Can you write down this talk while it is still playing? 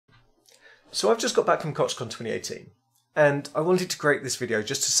So I've just got back from Cox Con 2018, and I wanted to create this video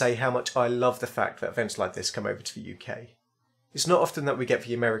just to say how much I love the fact that events like this come over to the UK. It's not often that we get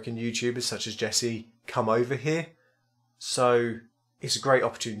the American YouTubers such as Jesse come over here, so it's a great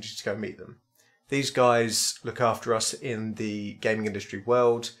opportunity to go meet them. These guys look after us in the gaming industry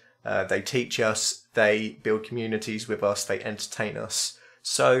world, they teach us, they build communities with us, they entertain us.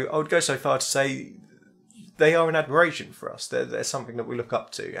 So I would go so far to say they are an admiration for us. They're something that we look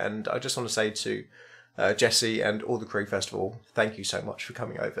up to, and I just want to say to Jesse and all the crew, first of all, thank you so much for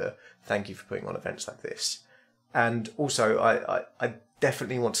coming over. Thank you for putting on events like this. And also, I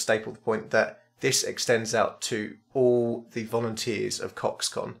definitely want to staple the point that this extends out to all the volunteers of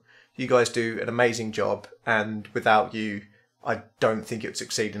CoxCon. You guys do an amazing job, and without you, I don't think it would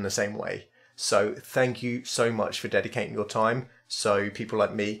succeed in the same way. So thank you so much for dedicating your time so people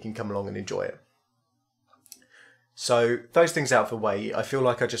like me can come along and enjoy it. So those things out of the way, I feel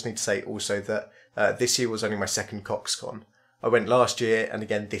like I just need to say also that this year was only my second CoxCon. I went last year and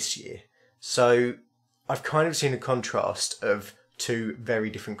again this year. So I've kind of seen a contrast of two very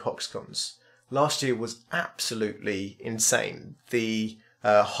different CoxCons. Last year was absolutely insane. The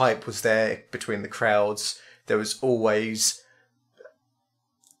hype was there between the crowds. There was always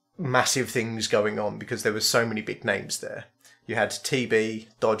massive things going on because there were so many big names there. You had TB,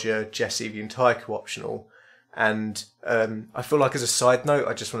 Dodger, Jesse, the entire co-optional. And I feel like, as a side note,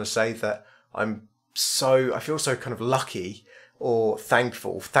 I just want to say that I feel so kind of lucky or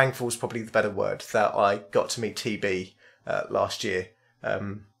thankful. Thankful is probably the better word, that I got to meet TB last year.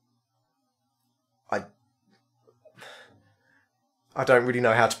 I don't really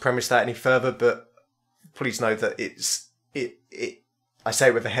know how to premise that any further, but please know that I say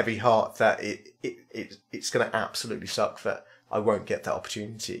it with a heavy heart that it's going to absolutely suck that I won't get that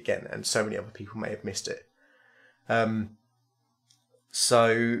opportunity again, and so many other people may have missed it.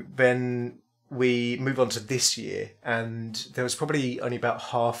 So then we move on to this year, and there was probably only about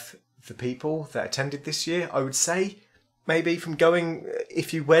half the people that attended this year, I would say. Maybe from going,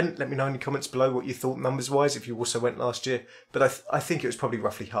 if you went, let me know in the comments below what you thought numbers wise, if you also went last year, but I think it was probably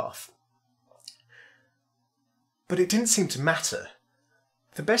roughly half. But it didn't seem to matter.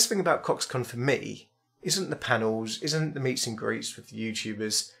 The best thing about CoxCon for me isn't the panels, isn't the meets and greets with the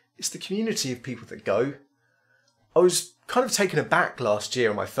YouTubers, it's the community of people that go. I was kind of taken aback last year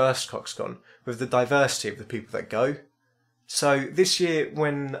on my first CoxCon with the diversity of the people that go. So this year,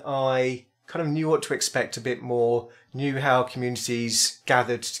 when I kind of knew what to expect a bit more, knew how communities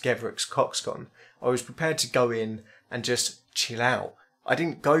gathered together at CoxCon, I was prepared to go in and just chill out. I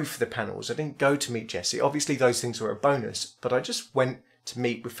didn't go for the panels, I didn't go to meet Jesse. Obviously those things were a bonus, but I just went to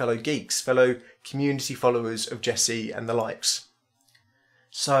meet with fellow geeks, fellow community followers of Jesse and the likes.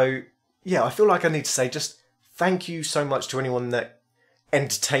 So yeah, I feel like I need to say just thank you so much to anyone that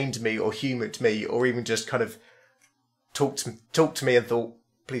entertained me or humoured me or even just kind of talked to me and thought,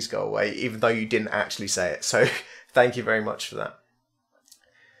 please go away, even though you didn't actually say it. So thank you very much for that.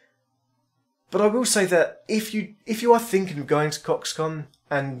 But I will say that if you are thinking of going to CoxCon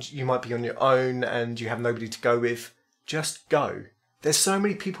and you might be on your own and you have nobody to go with, just go. There's so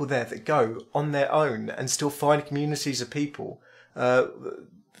many people there that go on their own and still find communities of people.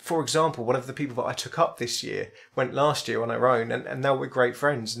 For example, one of the people that I took up this year went last year on her own, and now we're great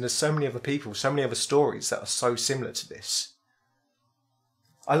friends. And there's so many other people, so many other stories that are so similar to this.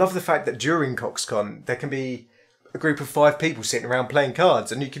 I love the fact that during CoxCon, there can be a group of 5 people sitting around playing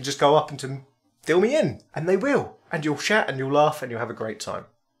cards, and you can just go up and to fill me in, and they will. And you'll chat, and you'll laugh, and you'll have a great time.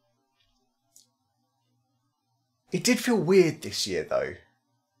 It did feel weird this year, though,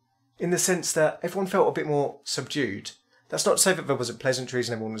 in the sense that everyone felt a bit more subdued. That's not to say that there wasn't pleasantries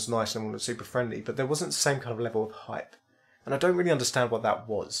and everyone was nice and everyone was super friendly, but there wasn't the same kind of level of hype. And I don't really understand what that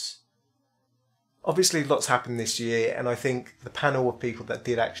was. Obviously lots happened this year, and I think the panel of people that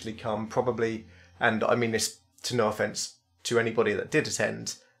did actually come probably, and I mean this to no offence to anybody that did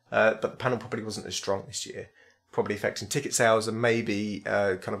attend, but the panel probably wasn't as strong this year. Probably affecting ticket sales and maybe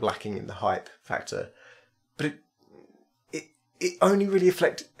kind of lacking in the hype factor. But it only really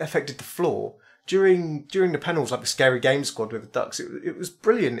affected the floor. During the panels, like the Scary Game Squad with the Ducks, it was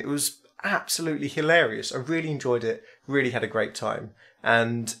brilliant. It was absolutely hilarious. I really enjoyed it, really had a great time.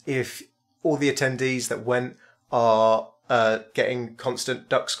 And if all the attendees that went are getting constant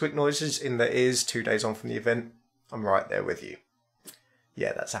duck squeak noises in their ears 2 days on from the event, I'm right there with you.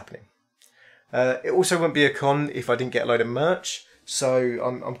 Yeah, that's happening. It also won't be a con if I didn't get a load of merch, so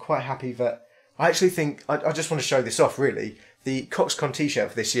I'm quite happy that... I actually think... I just want to show this off, really. The CoxCon t-shirt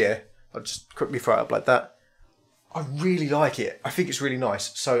for this year, I'll just quickly throw it up like that. I really like it. I think it's really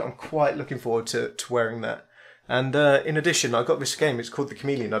nice, so I'm quite looking forward to wearing that. And in addition, I got this game. It's called The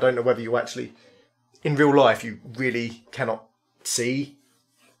Chameleon. I don't know whether you actually, in real life, you really cannot see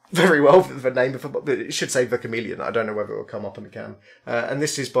very well the name of it, but it should say The Chameleon. I don't know whether it will come up on the cam. And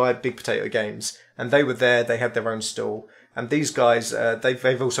this is by Big Potato Games. And they were there. They had their own stall. And these guys,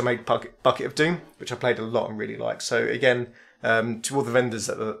 they've also made Bucket of Doom, which I played a lot and really liked. So again, to all the vendors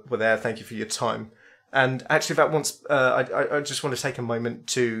that were there, thank you for your time. And actually, I just want to take a moment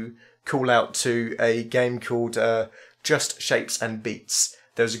to call out to a game called Just Shapes and Beats.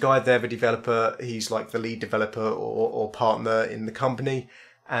 There's a guy there, the developer. He's like the lead developer or partner in the company.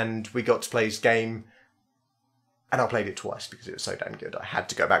 And we got to play his game. And I played it twice because it was so damn good. I had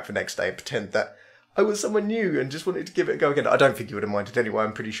to go back the next day and pretend that I was someone new and just wanted to give it a go again. I don't think you would have minded anyway.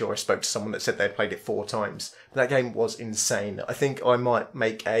 I'm pretty sure I spoke to someone that said they'd played it 4 times. But that game was insane. I think I might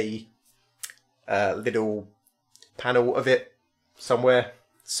make a little panel of it somewhere.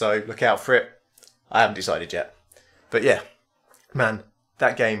 So look out for it. I haven't decided yet. But yeah, man,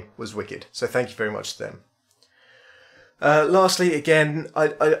 that game was wicked. So thank you very much to them. Lastly, again, I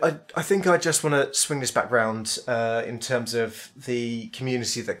think I just want to swing this back round in terms of the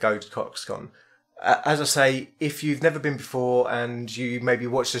community that go to CoxCon. As I say, if you've never been before and you maybe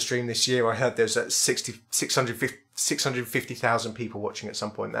watched the stream this year, I heard there's 650,000 people watching at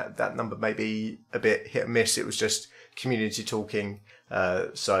some point. That number may be a bit hit and miss. It was just community talking,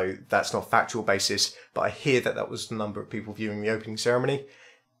 so that's not factual basis. But I hear that was the number of people viewing the opening ceremony.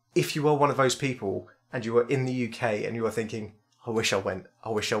 If you are one of those people and you are in the UK and you are thinking, I wish I went, I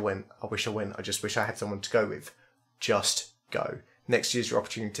wish I went, I wish I went, I just wish I had someone to go with, just go. Next year's your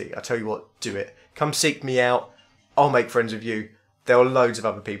opportunity. I tell you what, do it. Come seek me out. I'll make friends with you. There are loads of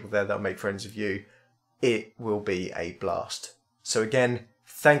other people there that'll make friends with you. It will be a blast. So again,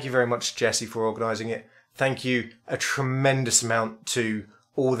 thank you very much, Jesse, for organising it. Thank you a tremendous amount to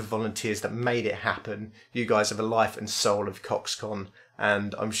all the volunteers that made it happen. You guys are the life and soul of CoxCon,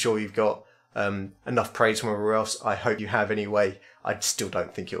 and I'm sure you've got enough praise from everywhere else. I hope you have anyway. I still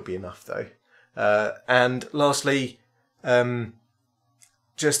don't think it'll be enough though. And lastly,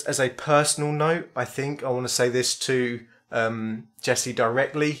 just as a personal note, I think I want to say this to Jesse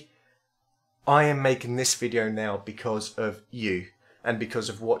directly. I am making this video now because of you and because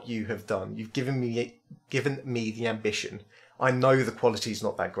of what you have done. You've given me the ambition. I know the quality is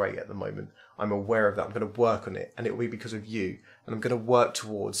not that great at the moment. I'm aware of that. I'm going to work on it, and it will be because of you. And I'm going to work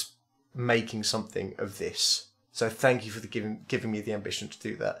towards making something of this. So thank you for giving me the ambition to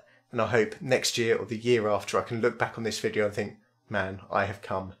do that. And I hope next year or the year after I can look back on this video and think, man, I have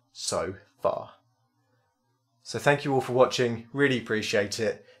come so far. So thank you all for watching. Really appreciate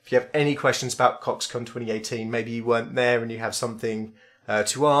it. If you have any questions about CoxCon 2018, maybe you weren't there and you have something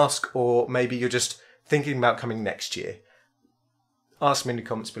to ask, or maybe you're just thinking about coming next year, ask me in the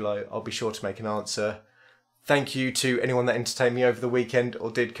comments below. I'll be sure to make an answer. Thank you to anyone that entertained me over the weekend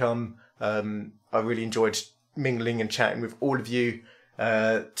or did come. I really enjoyed mingling and chatting with all of you.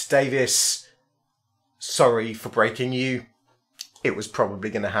 To Davis, sorry for breaking you. It was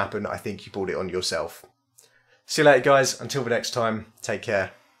probably going to happen. I think you brought it on yourself. See you later, guys. Until the next time, take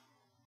care.